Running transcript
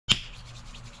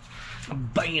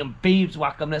Bam, beeps.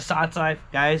 Welcome to Slot Life,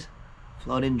 guys.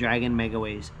 Floating Dragon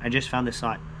Megaways. I just found this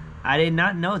slot. I did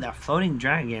not know that Floating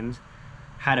Dragons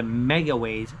had a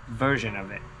Megaways version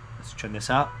of it. Let's turn this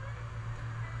up.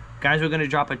 Guys, we're going to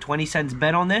drop a 20-cent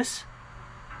bet on this.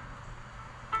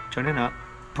 Turn it up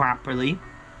properly.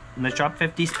 Let's drop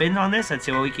 50 spins on this. Let's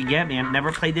see what we can get, man.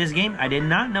 Never played this game. I did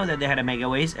not know that they had a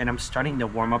Megaways, and I'm starting to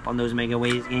warm up on those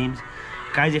Megaways games.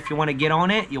 Guys, if you want to get on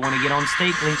it, you want to get on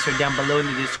stake, links are down below in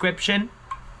the description.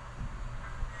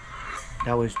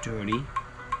 That was dirty.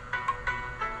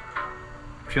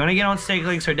 If you want to get on stake,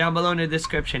 links are down below in the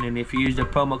description. And if you use the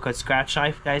promo code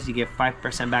ScratchLife, guys, you get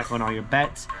 5% back on all your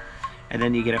bets. And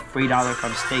then you get a free $1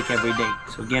 from stake every day.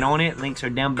 So get on it. Links are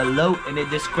down below in the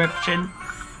description.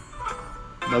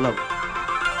 Below.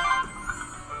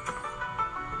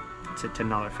 It's a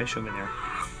 $10 fish over there.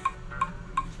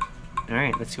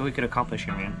 Alright, let's see what we can accomplish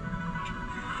here, man.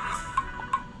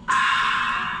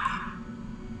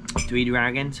 3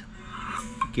 dragons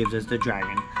gives us the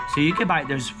dragon. So you can buy,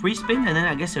 there's free spin, and then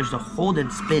I guess there's the hold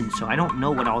and spin. So I don't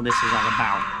know what all this is all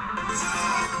about.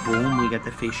 Boom, we got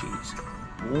the fishies.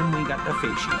 Boom, we got the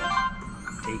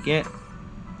fishies. Take it.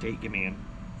 Take it, man.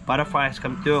 Butterflies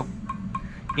come through.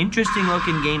 Interesting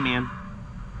looking game, man.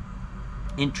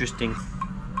 Interesting.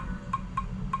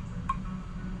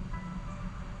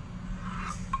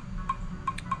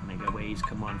 Megaways,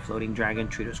 come on. Floating dragon,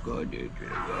 treat us good, dude.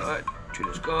 Treat us good. Treat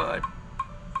us good.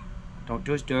 Don't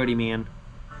do us dirty, man.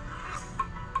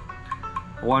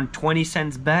 I won 20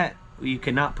 cents bet. You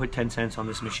cannot put 10 cents on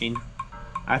this machine.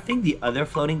 I think the other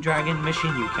floating dragon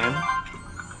machine you can.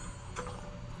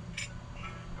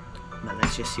 But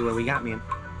let's just see what we got, man.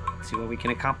 See what we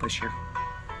can accomplish here.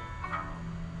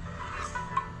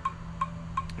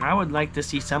 I would like to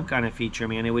see some kind of feature,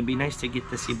 man. It would be nice to get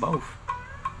to see both.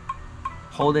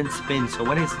 Hold and spin. So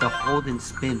what is the hold and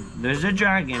spin? There's a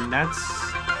dragon.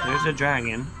 There's a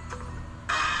dragon.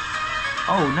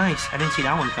 Oh, nice. I didn't see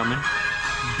that one coming.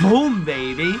 Boom,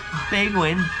 baby. Big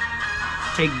win.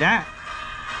 Take that.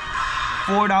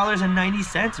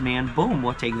 $4.90, man. Boom,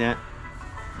 we'll take that.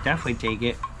 Definitely take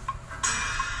it.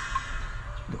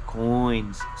 The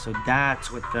coins. So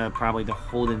that's what probably the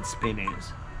hold and spin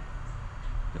is.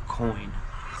 The coin.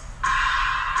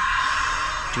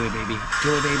 Do it, baby.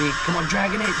 Do it, baby. Come on,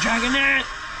 dragon it. Dragon it.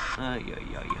 Man.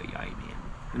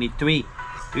 We need 3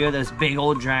 of those big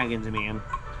old dragons, man.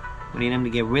 We need them to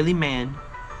get really mad.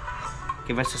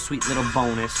 Give us a sweet little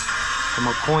bonus. Come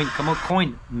on, coin. Come on,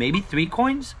 coin. Maybe 3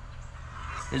 coins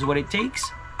is what it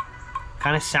takes.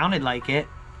 Kind of sounded like it.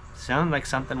 Sounded like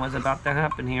something was about to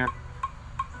happen here.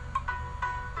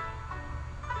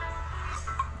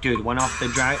 Dude, one off the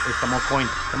drag. Come on, coin.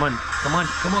 Come on. Come on.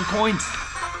 Come on, coin.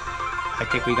 I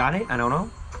think we got it. I don't know.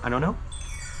 I don't know.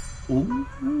 Ooh,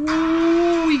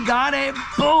 we got it.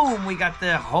 Boom. We got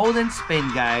the hold and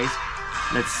spin, guys.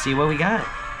 Let's see what we got.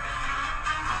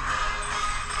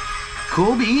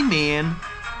 Cool bean, man.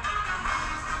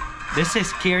 This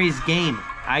is Carrie's game.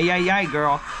 Ay, ay, ay,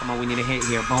 girl. Come on, we need a hit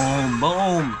here. Boom,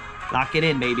 boom. Lock it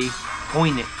in, baby.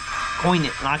 Coin it. Coin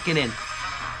it. Lock it in.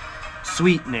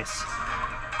 Sweetness.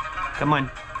 Come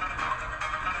on.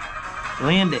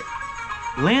 Land it.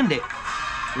 Land it.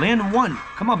 Land 1.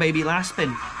 Come on, baby. Last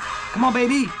spin. Come on,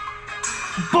 baby.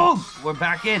 Boom. We're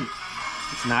back in.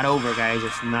 It's not over, guys.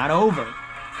 It's not over.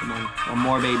 Come on. One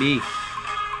more, baby.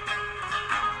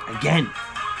 Again.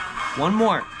 One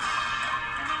more.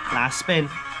 Last spin.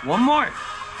 One more.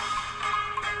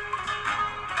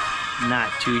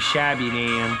 Not too shabby,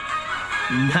 man.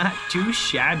 Not too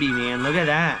shabby, man. Look at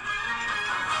that.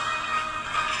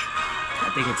 I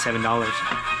think it's $7.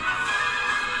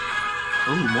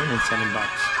 Ooh, more than $7.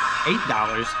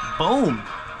 $8. Boom.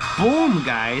 Boom,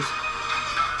 guys.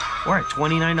 We're at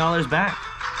 $29 back.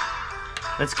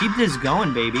 Let's keep this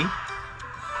going, baby.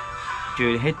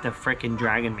 Dude, hit the frickin'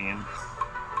 dragon, man.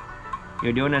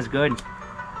 You're doing us good.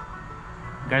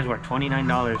 Guys, we're at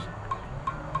 $29.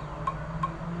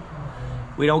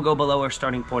 We don't go below our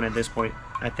starting point at this point.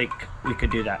 I think we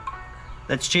could do that.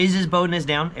 Let's chase this bonus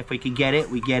down. If we could get it,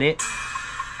 we get it.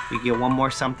 We get one more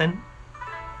something.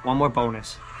 One more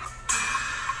bonus.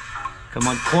 Come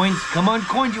on, coins. Come on,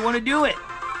 coins. You want to do it?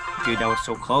 Dude, that was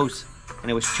so close.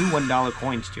 And it was 2 $1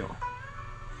 coins, too.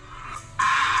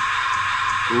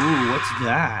 Ooh, what's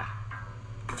that?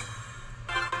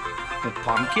 The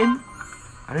pumpkin?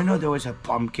 I didn't know there was a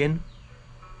pumpkin.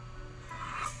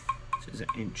 This is an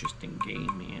interesting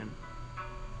game, man.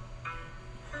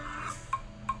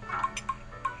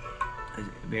 It's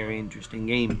a very interesting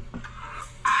game.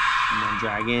 Come on,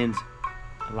 dragons.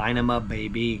 Line them up,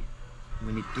 baby.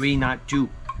 We need 3, not 2.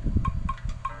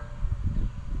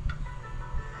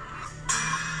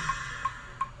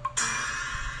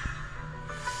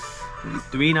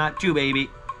 3, not 2, baby.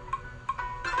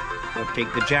 We'll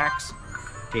take the jacks.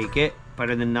 Take it.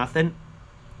 Better than nothing.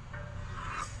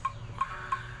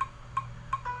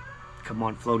 Come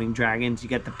on, floating dragons. You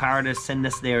got the power to send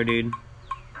us there, dude.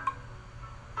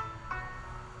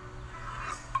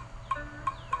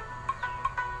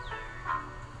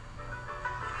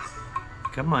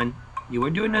 Come on. You were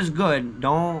doing us good.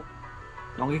 Don't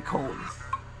get cold.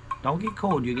 Don't get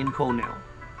cold. You're getting cold now.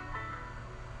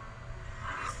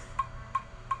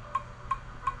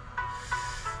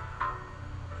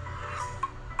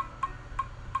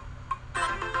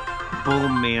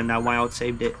 Boom, man. That wild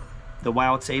saved it. The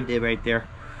wild saved it right there.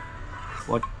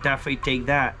 We'll definitely take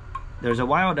that. There's a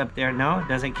wild up there. No, it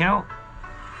doesn't count.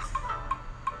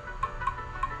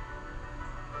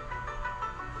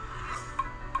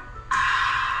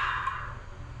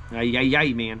 Ay, ay,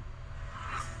 ay, man.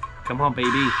 Come on,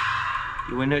 baby.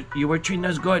 You were treating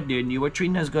us good, dude. You were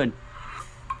treating us good.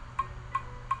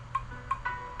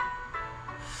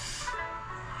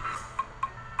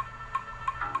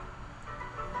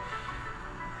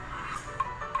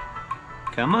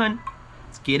 Come on.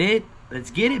 Let's get it.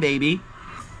 Let's get it, baby.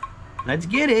 Let's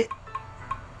get it.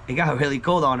 It got really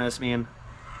cold on us, man.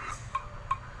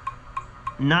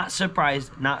 Not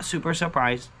surprised. Not super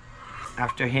surprised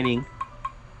after hitting.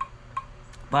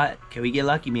 But can we get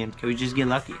lucky, man? Can we just get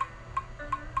lucky?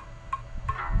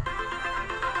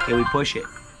 Can we push it?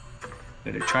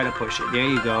 Gotta try to push it. There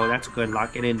you go. That's good.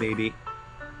 Lock it in, baby.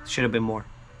 Should have been more.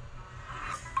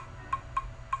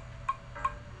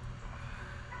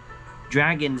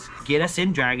 Dragons. Get us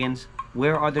in, dragons.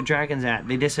 Where are the dragons at?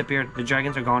 They disappeared. The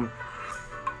dragons are gone.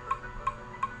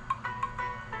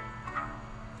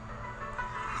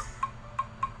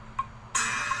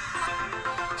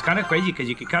 It's kind of crazy because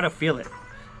you can kind of feel it.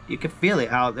 You can feel it,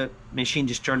 how the machine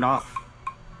just turned off.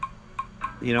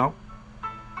 You know?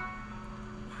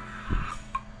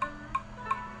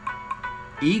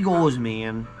 Eagles,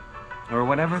 man. Or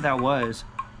whatever that was.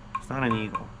 It's not an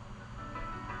eagle.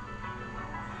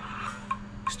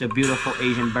 Just a beautiful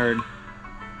Asian bird.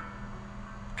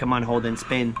 Come on, hold and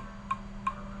spin.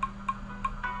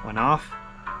 One off.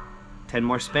 10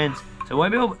 more spins. So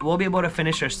we'll be able to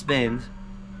finish our spins.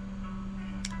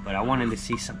 But I wanted to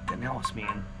see something else,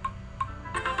 man.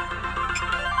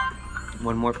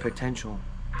 One more potential.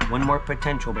 One more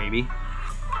potential, baby.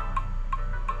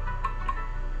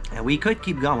 And we could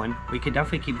keep going. We could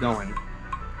definitely keep going.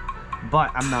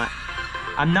 But I'm not.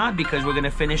 I'm not, because we're going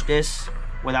to finish this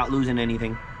without losing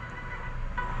anything.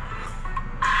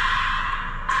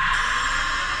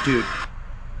 Dude.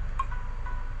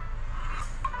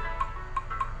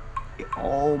 It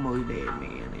almost did,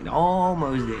 man. It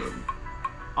almost did.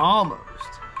 Almost.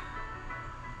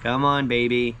 Come on,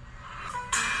 baby.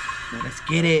 Now let's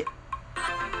get it.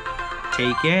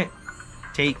 Take it.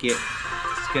 Take it.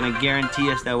 It's going to guarantee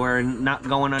us that we're not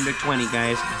going under 20,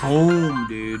 guys. Boom,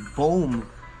 dude. Boom.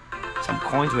 Some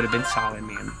coins would have been solid,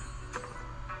 man.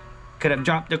 Could have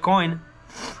dropped the coin.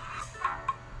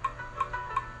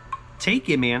 Take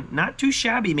it, man. Not too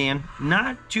shabby, man.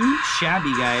 Not too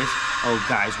shabby, guys. Oh,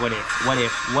 guys, what if? What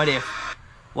if?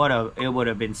 What if? It would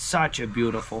have been such a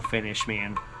beautiful finish,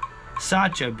 man.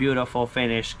 Such a beautiful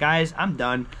finish. Guys, I'm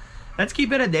done. Let's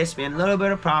keep it at this, man. A little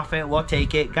bit of profit. We'll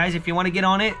take it. Guys, if you want to get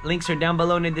on it, links are down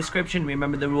below in the description.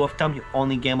 Remember the rule of thumb. You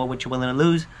only gamble what you're willing to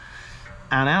lose.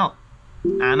 I'm out.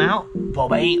 I'm out.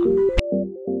 Bam.